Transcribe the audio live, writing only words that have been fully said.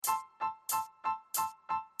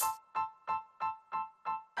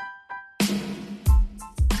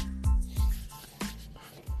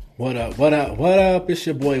What up, what up, what up? It's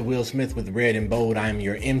your boy Will Smith with Red and Bold. I'm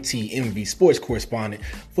your MTMV sports correspondent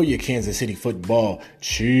for your Kansas City Football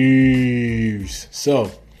Chiefs.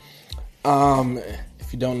 So,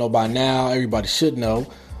 if you don't know by now, everybody should know.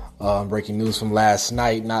 Breaking news from last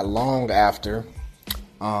night, not long after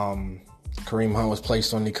Kareem Hunt was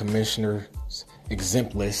placed on the commissioner's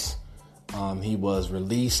exempt list. He was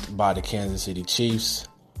released by the Kansas City Chiefs.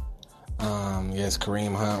 Yes,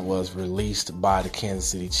 Kareem Hunt was released by the Kansas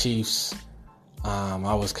City Chiefs.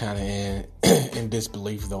 I was kind of in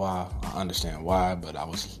disbelief, though I understand why, but I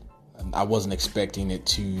wasn't expecting that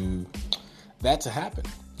to happen.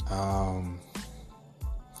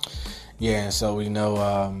 And so we know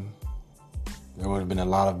there would have been a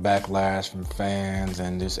lot of backlash from fans,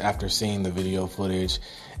 and just after seeing the video footage,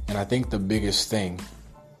 and I think the biggest thing.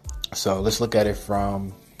 So let's look at it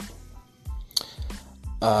from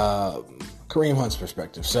Kareem Hunt's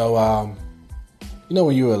perspective. So,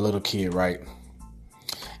 when you were a little kid, right?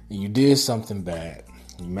 You did something bad.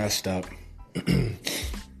 You messed up.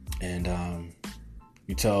 And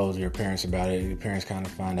you told your parents about it. Your parents kind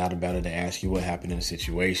of find out about it. They ask you what happened in the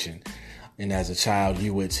situation. And as a child,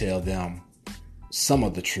 you would tell them some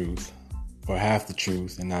of the truth or half the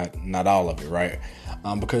truth and not all of it, right?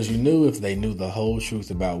 Because you knew if they knew the whole truth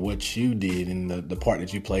about what you did and the part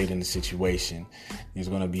that you played in the situation, there's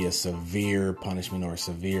going to be a severe punishment or a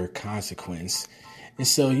severe consequence. And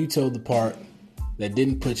so you told the part that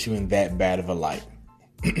didn't put you in that bad of a light.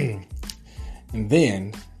 And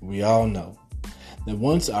then we all know that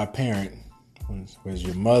once our parent, was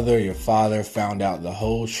your mother, your father, found out the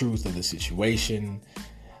whole truth of the situation,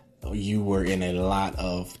 you were in a lot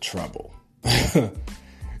of trouble.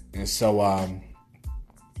 And so,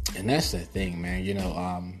 and that's the thing,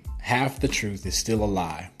 man. Half the truth is still a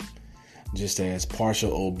lie, just as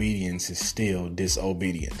partial obedience is still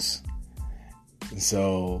disobedience. And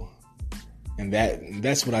so, and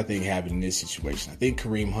that's what I think happened in this situation. I think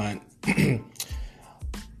Kareem Hunt,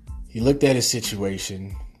 he looked at his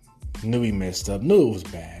situation, knew he messed up, knew it was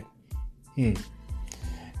bad. And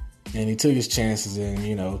he took his chances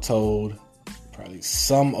and, told probably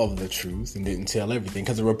some of the truth and didn't tell everything.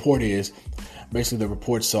 Because the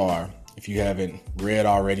reports are, if you haven't read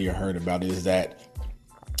already or heard about it, is that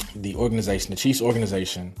the Chiefs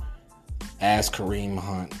organization, asked Kareem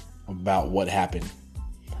Hunt about what happened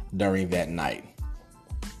during that night.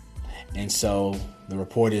 And so the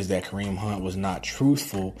report is that Kareem Hunt was not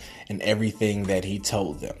truthful in everything that he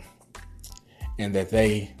told them. And that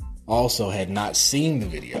they also had not seen the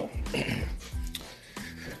video.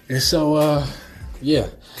 And so,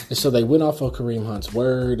 And so they went off of Kareem Hunt's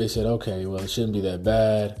word. They said, okay, well, it shouldn't be that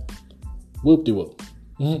bad. Whoop-de-whoop.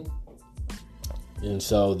 And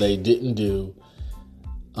so they didn't do,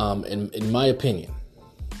 in my opinion,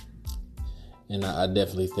 and I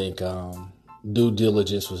definitely think due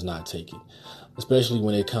diligence was not taken, especially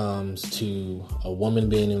when it comes to a woman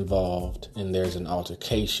being involved and there's an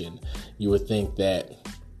altercation. You would think that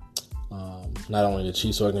not only the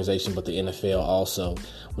Chiefs organization, but the NFL also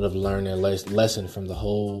would have learned their lesson from the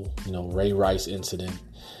whole, Ray Rice incident,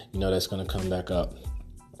 that's going to come back up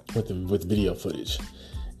with video footage.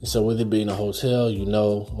 And so with it being a hotel,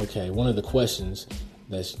 okay, one of the questions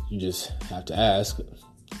that you just have to ask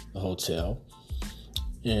the hotel,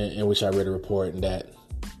 in which I read a report that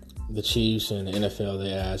the Chiefs and the NFL,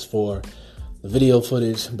 they asked for the video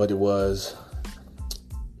footage, but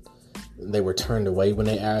they were turned away when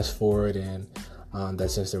they asked for it, and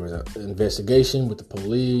that since there was an investigation with the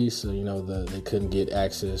police, so, they couldn't get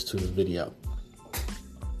access to the video.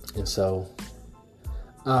 And so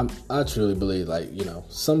I truly believe,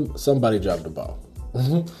 somebody dropped the ball.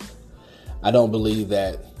 I don't believe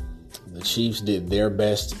that the Chiefs did their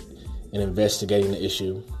best in investigating the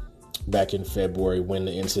issue back in February when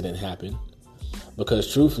the incident happened,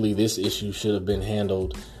 because truthfully, this issue should have been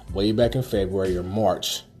handled way back in February or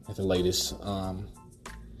March at the latest.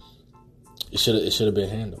 It should have been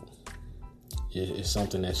handled. It's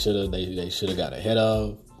something that they should have got ahead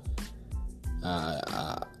of.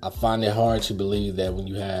 I find it hard to believe that when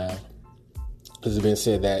you have, because it's been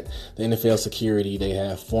said that the NFL security, they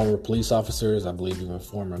have former police officers, I believe even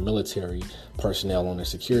former military personnel on their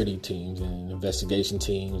security teams and investigation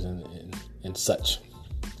teams and such.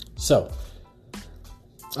 So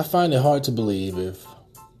I find it hard to believe if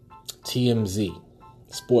TMZ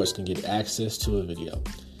Sports can get access to a video,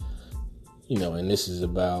 and this is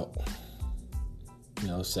about,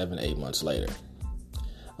 7-8 months later.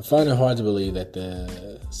 I find it hard to believe that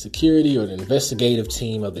the security or the investigative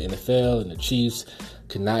team of the NFL and the Chiefs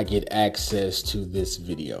could not get access to this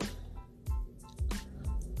video.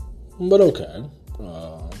 But okay.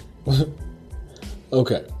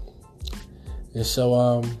 Okay. And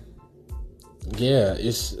so, yeah,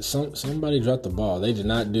 it's somebody dropped the ball. They did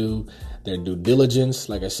not do their due diligence.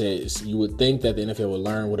 Like I said, you would think that the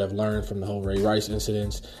NFL would have learned from the whole Ray Rice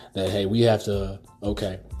incidents that, hey, we have to,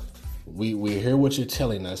 okay, we hear what you're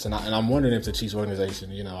telling us. And I'm wondering if the Chiefs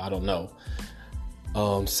organization, I don't know,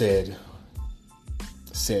 said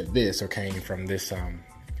this or came from this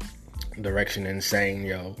direction and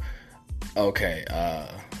saying, okay,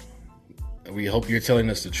 we hope you're telling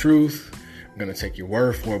us the truth. We're going to take your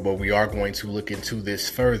word for it, but we are going to look into this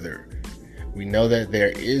further. We know that there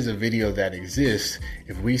is a video that exists.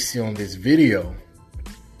 If we see on this video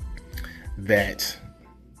that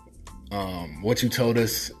what you told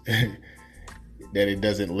us, that it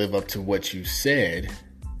doesn't live up to what you said,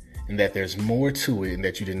 and that there's more to it, and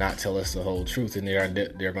that you did not tell us the whole truth, and there are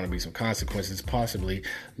going to be some consequences, possibly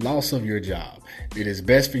loss of your job. It is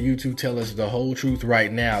best for you to tell us the whole truth right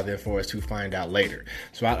now than for us to find out later.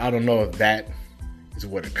 So I don't know if that is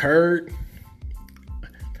what occurred,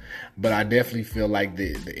 but I definitely feel like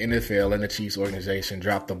the NFL and the Chiefs organization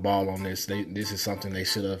dropped the ball on this. This is something that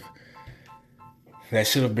should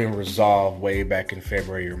have been resolved way back in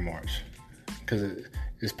February or March, because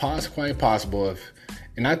it's quite possible if.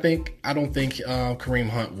 And I don't think Kareem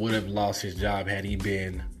Hunt would have lost his job had he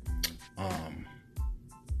been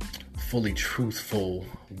fully truthful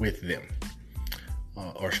with them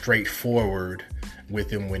or straightforward with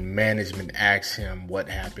them when management asked him what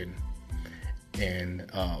happened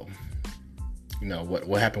and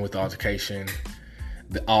what happened with the altercation,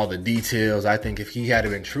 all the details. I think if he had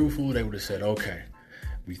been truthful, they would have said, "Okay,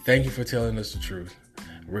 we thank you for telling us the truth.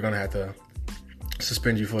 We're gonna have to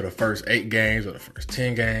suspend you for the first 8 games or the first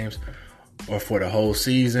 10 games or for the whole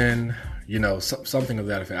season," something of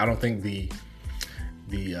that effect. I don't think the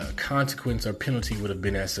consequence or penalty would have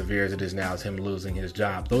been as severe as it is now as him losing his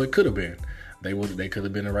job, though it could have been. They could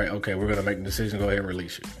have been right. Okay, we're going to make the decision, go ahead and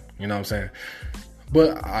release you. You know what I'm saying?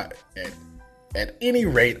 But at any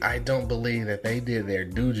rate, I don't believe that they did their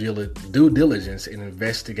due diligence in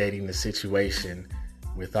investigating the situation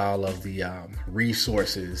with all of the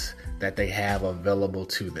resources that they have available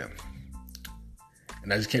to them.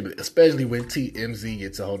 And I just can't, especially when TMZ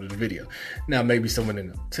gets a hold of the video. Now, maybe someone in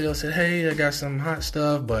the tail said, "Hey, I got some hot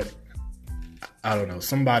stuff," but I don't know.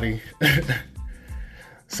 Somebody,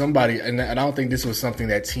 and I don't think this was something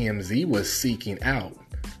that TMZ was seeking out.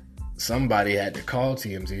 Somebody had to call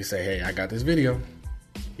TMZ and say, "Hey, I got this video."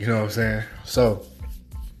 You know what I'm saying? So,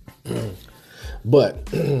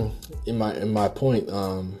 but in my point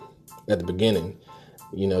at the beginning,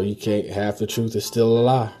 you can't. Half the truth is still a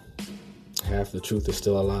lie. Half the truth is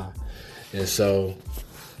still a lie. And so,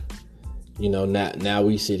 now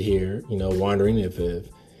we sit here, wondering if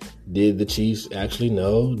did the Chiefs actually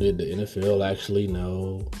know? Did the NFL actually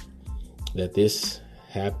know that this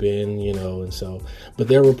happened? And so, but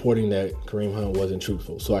they're reporting that Kareem Hunt wasn't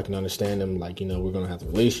truthful. So I can understand them, like, we're going to have to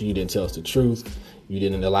release you. You didn't tell us the truth. You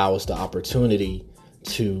didn't allow us the opportunity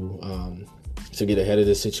to get ahead of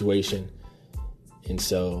this situation. And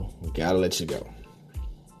so we got to let you go.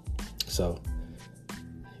 So,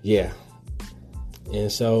 yeah.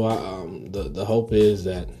 And so the hope is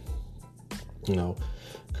that,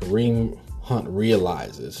 Kareem Hunt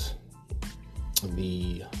realizes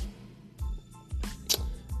there's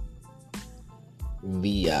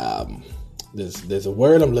a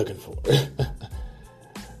word I'm looking for.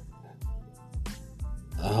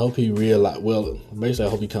 I hope he basically I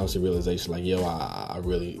hope he comes to realization like, I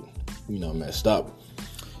really, messed up.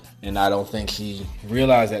 And I don't think he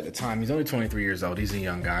realized at the time. He's only 23 years old. He's a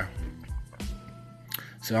young guy.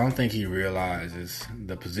 So I don't think he realizes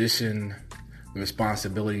the position, the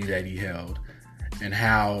responsibility that he held, and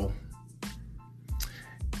how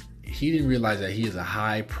he didn't realize that he is a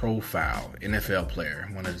high-profile NFL player,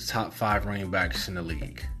 one of the top 5 running backs in the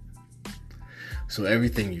league. So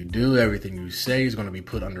everything you do, everything you say is going to be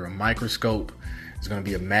put under a microscope. There's going to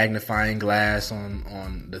be a magnifying glass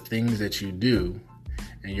on the things that you do.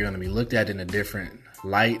 And you're going to be looked at in a different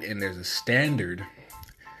light, and there's a standard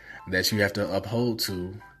that you have to uphold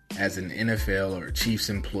to as an NFL or Chiefs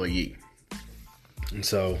employee. And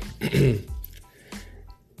so,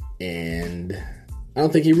 and I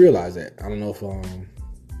don't think he realized that. I don't know if,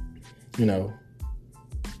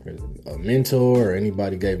 a mentor or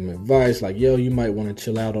anybody gave him advice like, you might want to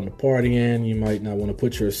chill out on the partying. You might not want to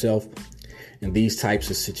put yourself in these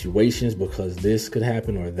types of situations because this could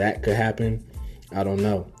happen or that could happen. I don't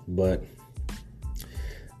know, but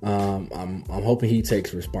I'm hoping he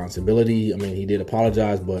takes responsibility. I mean, he did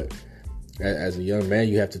apologize, but as a young man,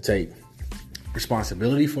 you have to take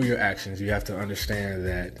responsibility for your actions. You have to understand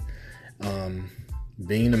that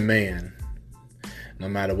being a man, no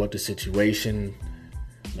matter what the situation,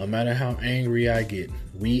 no matter how angry I get,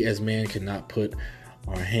 we as men cannot put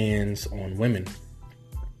our hands on women.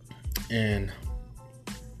 And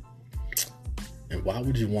why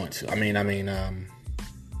would you want to?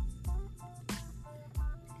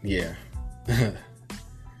 Yeah.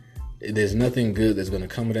 There's nothing good that's going to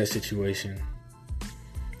come of that situation.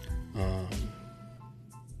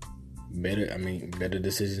 Better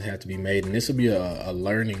decisions have to be made, and this will be a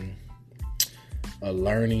learning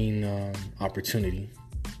opportunity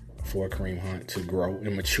for Kareem Hunt to grow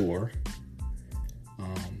and mature.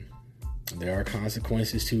 There are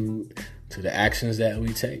consequences to the actions that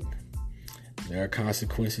we take. There are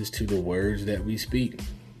consequences to the words that we speak.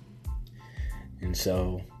 And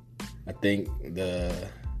so I think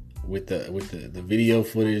with the video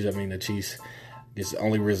footage, the Chiefs, his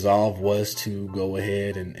only resolve was to go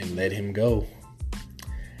ahead and let him go.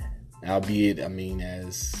 Albeit,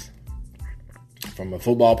 as from a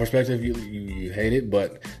football perspective, you hate it,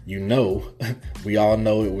 but we all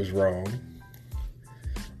know it was wrong.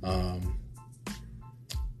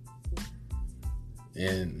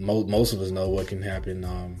 And most of us know what can happen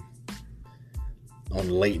on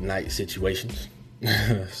late night situations.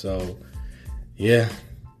 So, yeah.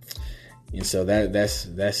 And so that's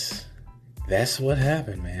what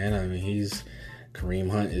happened, man. Kareem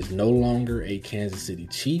Hunt is no longer a Kansas City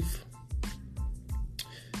Chief.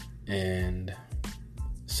 And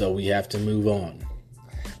so we have to move on.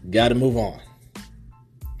 Got to move on.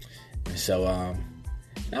 And so, I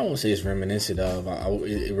won't say it's reminiscent of,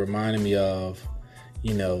 it reminded me of,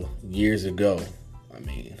 years ago.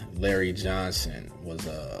 Larry Johnson was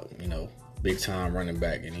big time running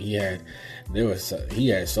back, and he had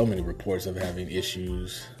so many reports of having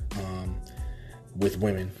issues with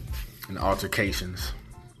women and altercations.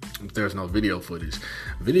 If there's no video footage,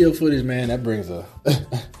 man, that brings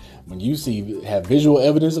when you have visual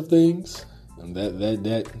evidence of things, and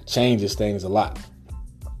that changes things a lot.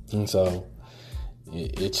 And so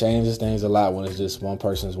it changes things a lot when it's just one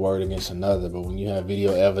person's word against another. But when you have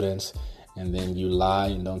video evidence and then you lie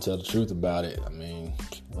and don't tell the truth about it,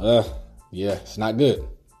 yeah, it's not good.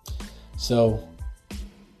 So,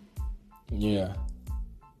 yeah.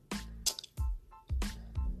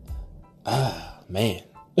 Man.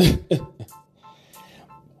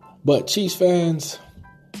 But Chiefs fans,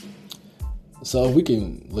 so if we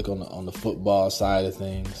can look on the football side of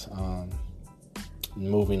things,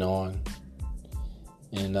 moving on,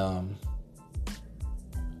 and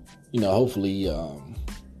hopefully,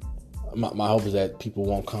 my hope is that people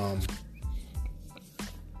won't come.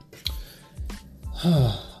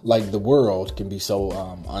 Like the world can be so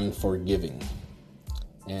unforgiving,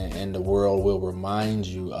 and the world will remind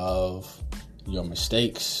you of your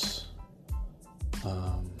mistakes,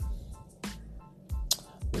 the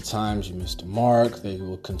times you missed the mark. They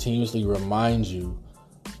will continuously remind you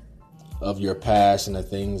of your past and the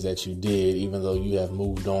things that you did, even though you have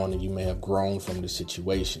moved on and you may have grown from the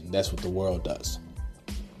situation. That's what the world does.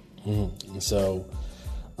 And so,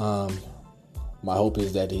 my hope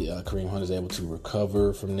is that Kareem Hunt is able to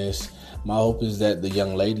recover from this. My hope is that the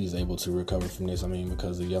young lady is able to recover from this.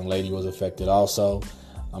 Because the young lady was affected also.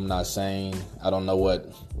 I'm not saying, I don't know what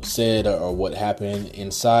was said or what happened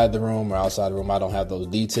inside the room or outside the room. I don't have those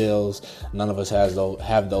details. None of us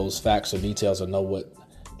have those facts or details or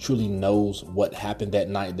truly knows what happened that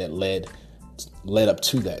night that led up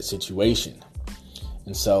to that situation.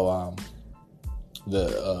 And so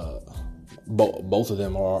both of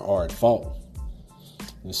them are at fault.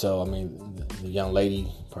 And so, the young lady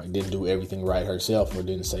probably didn't do everything right herself or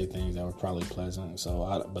didn't say things that were probably pleasant.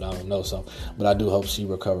 But I don't know. But I do hope she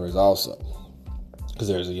recovers also, because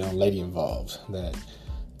there's a young lady involved that,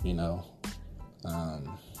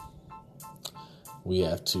 we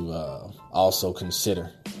have to also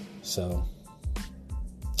consider. So,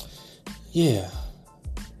 yeah,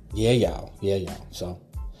 y'all. So,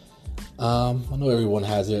 I know everyone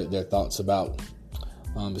has their thoughts about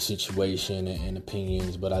the situation and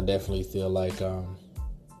opinions, but I definitely feel like the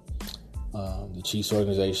Chiefs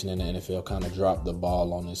organization and the NFL kind of dropped the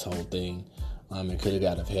ball on this whole thing. It could have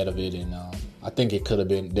got ahead of it, and I think it could have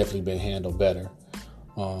definitely been handled better.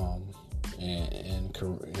 And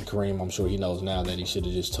Kareem, I'm sure he knows now that he should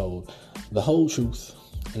have just told the whole truth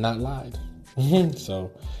and not lied.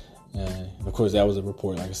 So, and of course, that was a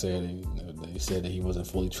report. Like I said, they said that he wasn't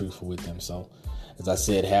fully truthful with them. So, as I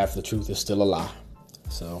said, half the truth is still a lie.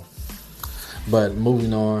 So, but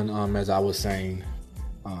moving on, as I was saying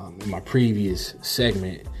in my previous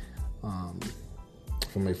segment,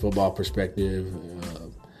 from a football perspective,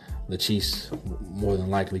 the Chiefs more than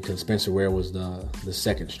likely, because Spencer Ware was the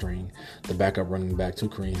second string, the backup running back to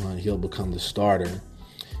Kareem Hunt, he'll become the starter.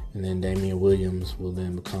 And then Damian Williams will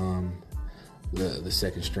then become the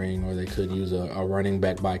second string, or they could use a running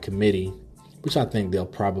back by committee, which I think they'll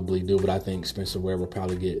probably do, but I think Spencer Ware will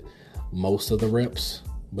probably get most of the reps,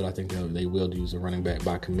 but I think they will use a running back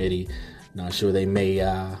by committee. Not sure, they may,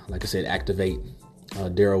 like I said, activate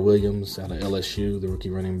Darrell Williams out of LSU, the rookie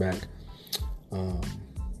running back.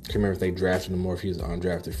 Can't remember if they drafted him or if he's an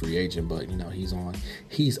undrafted free agent, but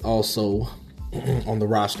he's also on the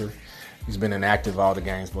roster. He's been inactive all the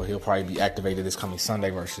games, but he'll probably be activated this coming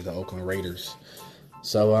Sunday versus the Oakland Raiders.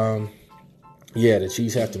 So, the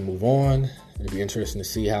Chiefs have to move on. It'll be interesting to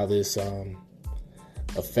see how this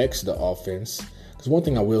affects the offense. Because one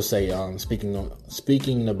thing I will say,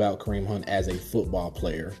 speaking about Kareem Hunt as a football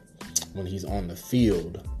player, when he's on the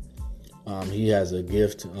field, he has a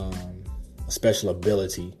gift, a special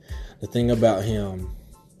ability. The thing about him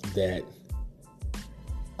that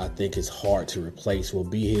I think is hard to replace will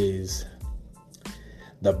be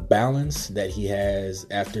the balance that he has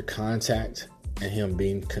after contact, and him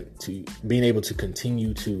being able to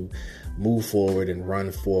continue to move forward and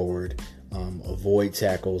run forward, avoid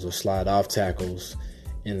tackles or slide off tackles,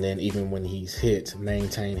 and then even when he's hit,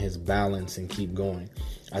 maintain his balance and keep going.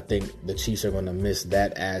 I think the Chiefs are going to miss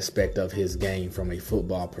that aspect of his game from a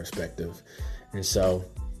football perspective, and so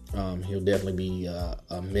he'll definitely be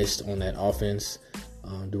missed on that offense.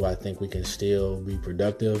 Do I think we can still be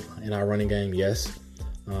productive in our running game? Yes,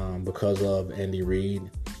 because of Andy Reid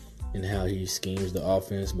and how he schemes the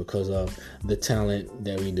offense, because of the talent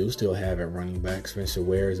that we do still have at running back. Spencer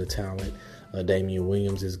Ware is a talent. Damian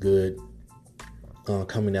Williams is good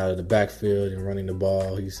coming out of the backfield and running the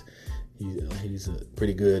ball. He's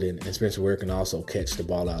pretty good, and Spencer Ware can also catch the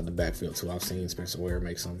ball out of the backfield too. I've seen Spencer Ware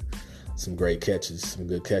make some great catches, some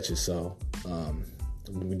good catches. So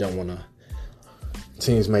we don't want to.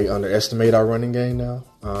 Teams may underestimate our running game now,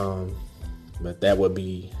 but that would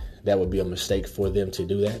be a mistake for them to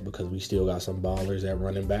do that, because we still got some ballers at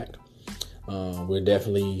running back. We're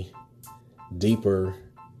definitely deeper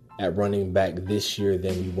at running back this year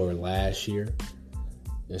than we were last year,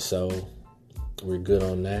 and so we're good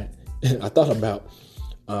on that. I thought about,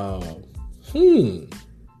 can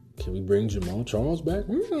we bring Jamal Charles back?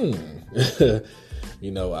 I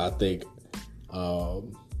think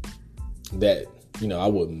that. I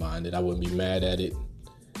wouldn't mind it. I wouldn't be mad at it.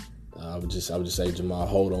 I would just say, Jamal,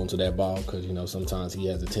 hold on to that ball, because sometimes he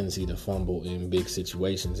has a tendency to fumble in big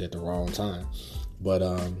situations at the wrong time. But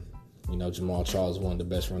Jamal Charles is one of the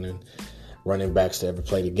best running backs to ever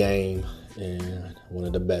play the game, and one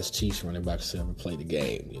of the best Chiefs running backs to ever play the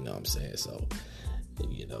game. You know what I'm saying? So,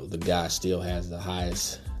 the guy still has the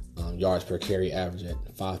highest yards per carry average at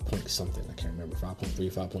 5 point something. I can't remember,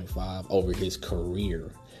 5.3, 5.5 over his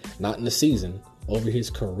career, not in the season. Over his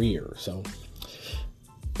career. So,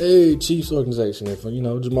 hey, Chiefs organization, if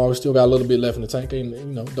Jamal still got a little bit left in the tank,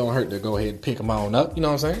 and don't hurt to go ahead and pick him on up. You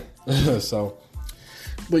know what I'm saying? So,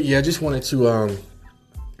 but yeah, I just wanted to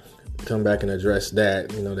come back and address that.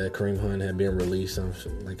 That Kareem Hunt had been released. I'm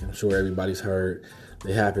sure everybody's heard.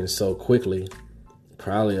 It happened so quickly.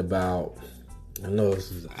 Probably about, I don't know, it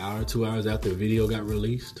was an hour, 2 hours after the video got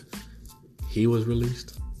released. He was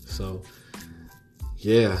released. So,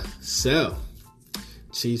 yeah. So,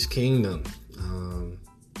 Chiefs Kingdom.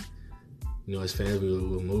 As fans, we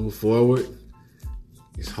will move forward.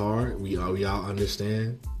 It's hard. We all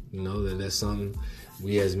understand, that's something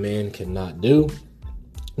we as men cannot do,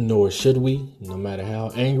 nor should we. No matter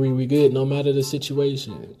how angry we get, no matter the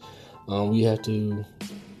situation, we have to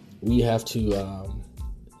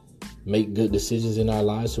make good decisions in our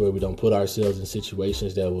lives, so where we don't put ourselves in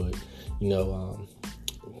situations that would,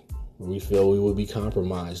 we feel we would be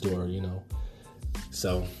compromised, or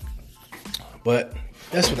So, but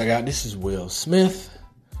that's what I got. This is Will Smith.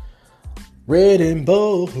 Red and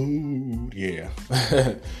bold. Yeah.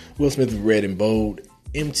 Will Smith with Red and Bold.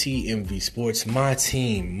 MTMV Sports. My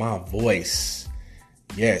team, my voice.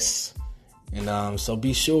 Yes. And so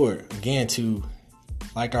be sure, again, to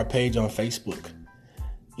like our page on Facebook.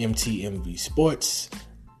 MTMV Sports.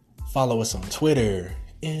 Follow us on Twitter.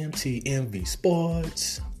 MTMV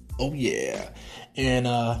Sports. Oh, yeah. And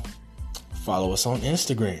follow us on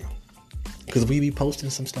Instagram, because we be posting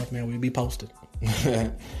some stuff, man. We be posting.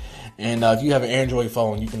 And if you have an Android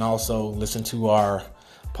phone, you can also listen to our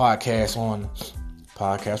podcast on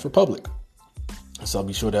Podcast Republic. So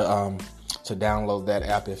be sure to download that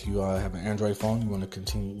app if you have an Android phone. You want to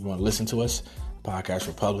listen to us. Podcast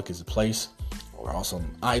Republic is the place. We're also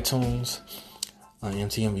on iTunes, on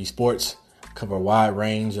MTMV Sports. Cover a wide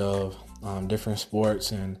range of different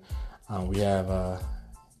sports, and we have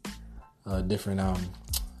different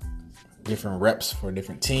different reps for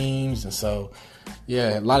different teams. And so,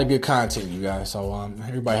 yeah, a lot of good content, you guys. So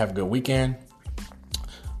everybody have a good weekend.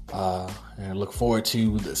 And I look forward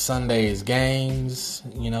to the Sunday's games.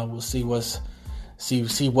 We'll see what's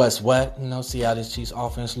what. See how this Chiefs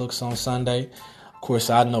offense looks on Sunday. Of course,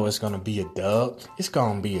 I know it's going to be a dub. It's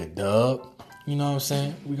going to be a dub. You know what I'm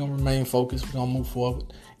saying? We're going to remain focused. We're going to move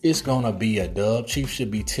forward. It's going to be a dub. Chiefs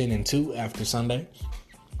should be 10-2 after Sunday.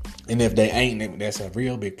 And if they ain't, that's a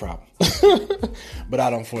real big problem. But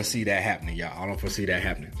I don't foresee that happening, y'all. I don't foresee that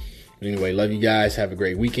happening. But anyway, love you guys. Have a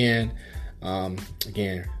great weekend.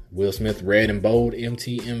 Again, Will Smith, red and bold,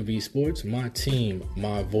 MTMV Sports. My team,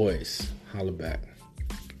 my voice. Holla back.